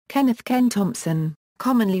Kenneth "Ken" Thompson,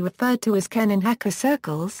 commonly referred to as Ken in hacker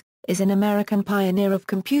circles, is an American pioneer of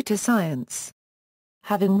computer science.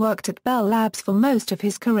 Having worked at Bell Labs for most of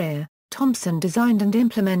his career, Thompson designed and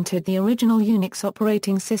implemented the original Unix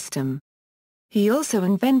operating system. He also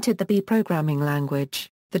invented the B programming language,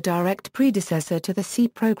 the direct predecessor to the C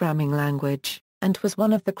programming language, and was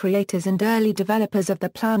one of the creators and early developers of the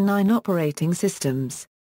Plan 9 operating systems.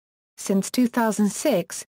 Since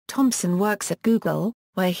 2006, Thompson works at Google,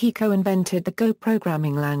 where he co-invented the Go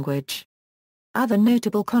programming language. Other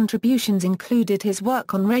notable contributions included his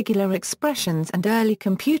work on regular expressions and early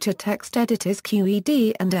computer text editors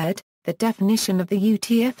QED and ED, the definition of the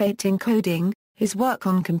UTF-8 encoding, his work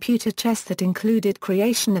on computer chess that included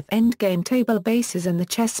creation of endgame tablebases and the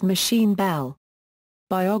chess machine Belle.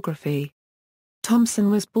 Biography.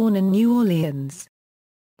 Thompson was born in New Orleans.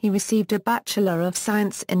 He received a Bachelor of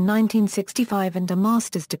Science in 1965 and a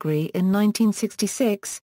master's degree in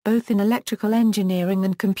 1966, both in electrical engineering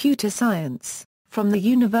and computer science, from the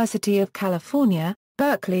University of California,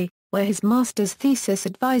 Berkeley, where his master's thesis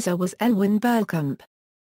advisor was Elwyn Berlekamp.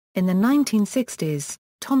 In the 1960s,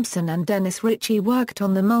 Thompson and Dennis Ritchie worked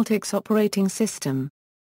on the Multics operating system.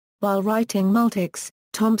 While writing Multics,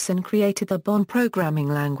 Thompson created the Bon programming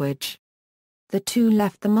language. The two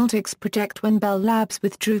left the Multics project when Bell Labs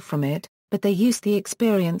withdrew from it, but they used the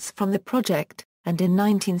experience from the project, and in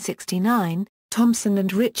 1969, Thompson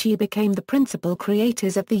and Ritchie became the principal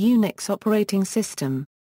creators of the Unix operating system.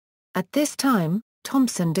 At this time,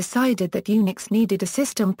 Thompson decided that Unix needed a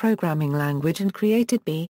system programming language and created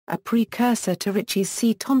B, a precursor to Ritchie's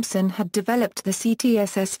C. Thompson had developed the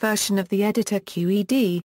CTSS version of the editor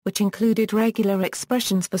QED, which included regular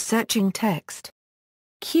expressions for searching text.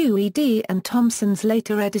 QED and Thompson's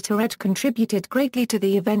later editor ED contributed greatly to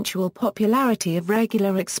the eventual popularity of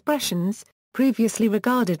regular expressions, previously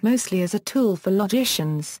regarded mostly as a tool for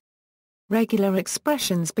logicians. Regular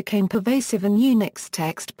expressions became pervasive in Unix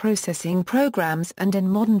text processing programs and in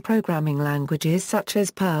modern programming languages such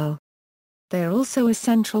as Perl. They are also a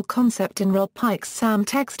central concept in Rob Pike's SAM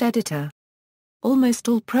text editor. Almost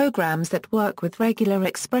all programs that work with regular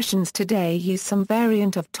expressions today use some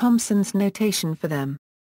variant of Thompson's notation for them.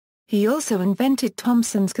 He also invented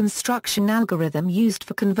Thompson's construction algorithm used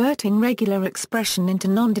for converting regular expression into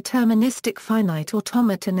non-deterministic finite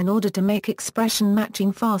automaton in order to make expression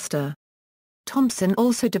matching faster. Thompson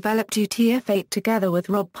also developed UTF-8 together with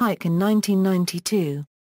Rob Pike in 1992.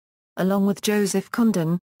 Along with Joseph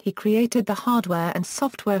Condon, he created the hardware and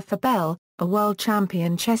software for Belle, a world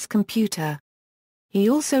champion chess computer. He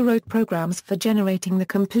also wrote programs for generating the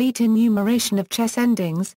complete enumeration of chess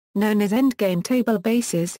endings, known as endgame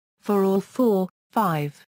tablebases, for all 4,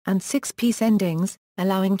 5, and 6-piece endings,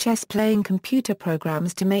 allowing chess-playing computer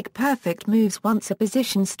programs to make perfect moves once a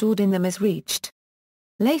position stored in them is reached.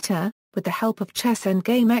 Later, with the help of chess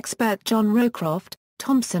endgame expert John Rowcroft,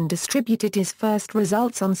 Thompson distributed his first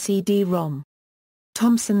results on CD-ROM.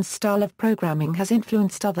 Thompson's style of programming has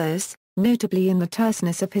influenced others, notably in the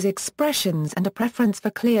terseness of his expressions and a preference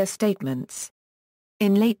for clear statements.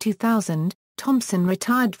 In late 2000, Thompson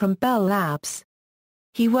retired from Bell Labs.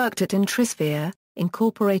 He worked at Intrisphere,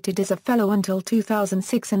 Incorporated as a fellow until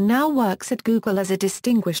 2006 and now works at Google as a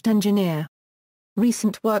distinguished engineer.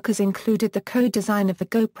 Recent work has included the co-design of the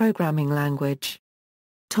Go programming language.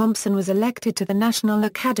 Thompson was elected to the National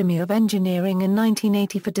Academy of Engineering in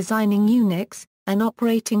 1980 for designing Unix, an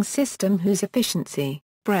operating system whose efficiency,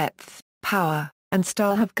 breadth, power, and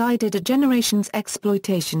style have guided a generation's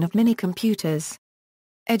exploitation of mini-computers.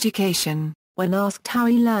 Education. When asked how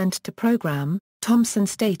he learned to program, Thompson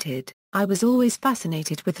stated, "I was always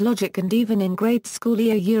fascinated with logic and even in grade school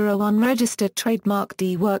unregistered trademark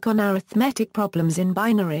D work on arithmetic problems in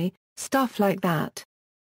binary, stuff like that.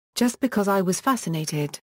 Just because I was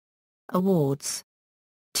fascinated." Awards.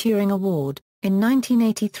 Turing Award. In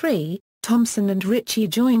 1983, Thompson and Ritchie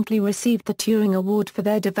jointly received the Turing Award for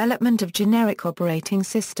their development of generic operating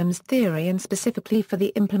systems theory and specifically for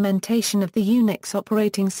the implementation of the Unix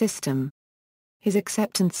operating system. His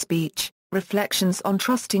acceptance speech, Reflections on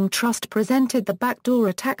Trusting Trust, presented the backdoor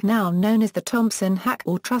attack now known as the Thompson hack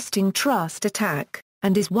or Trusting Trust attack,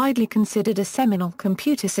 and is widely considered a seminal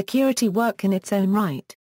computer security work in its own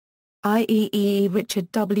right. IEEE Richard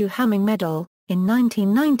W. Hamming Medal. In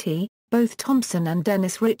 1990, both Thompson and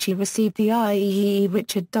Dennis Ritchie received the IEEE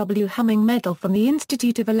Richard W. Hamming Medal from the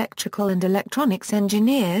Institute of Electrical and Electronics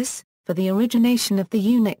Engineers, for the origination of the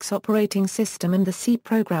Unix operating system and the C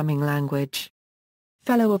programming language.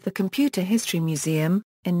 Fellow of the Computer History Museum.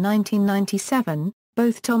 In 1997,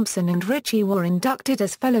 both Thompson and Ritchie were inducted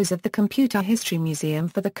as Fellows of the Computer History Museum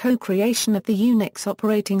for the co-creation of the Unix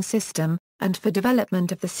operating system, and for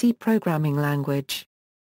development of the C programming language.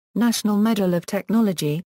 National Medal of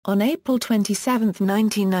Technology. On April 27,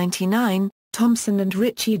 1999, Thompson and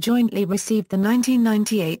Ritchie jointly received the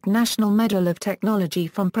 1998 National Medal of Technology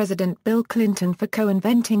from President Bill Clinton for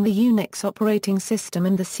co-inventing the Unix operating system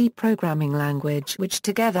and the C programming language, which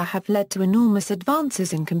together have led to enormous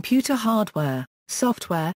advances in computer hardware,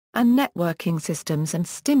 software, and networking systems and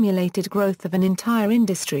stimulated growth of an entire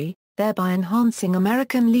industry, thereby enhancing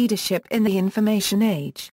American leadership in the information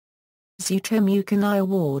age. Zhuotomukhanai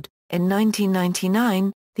Award. In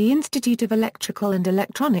 1999, the Institute of Electrical and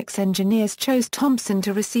Electronics Engineers chose Thompson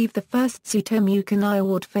to receive the first Zhuotomukhanai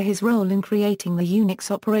Award for his role in creating the Unix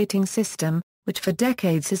operating system, which for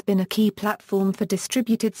decades has been a key platform for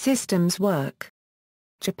distributed systems work.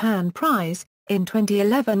 Japan Prize. In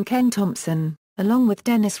 2011, Ken Thompson, along with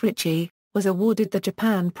Dennis Ritchie, was awarded the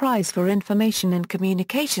Japan Prize for Information and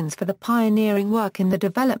Communications for the pioneering work in the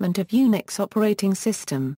development of Unix operating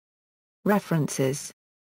system. References.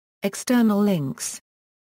 External links.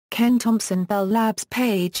 Ken Thompson Bell Labs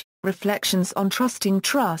page, Reflections on Trusting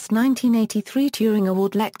Trust 1983 Turing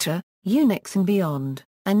Award Lecture, Unix and Beyond,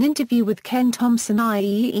 an interview with Ken Thompson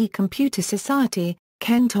IEEE Computer Society,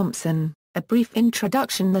 Ken Thompson, A Brief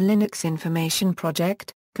Introduction The Linux Information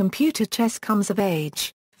Project, Computer Chess Comes of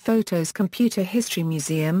Age, Photos Computer History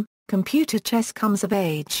Museum, Computer Chess Comes of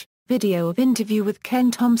Age, video of interview with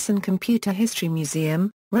Ken Thompson Computer History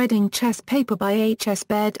Museum, Reading Chess paper by H. S.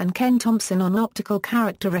 Baird and Ken Thompson on optical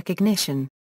character recognition.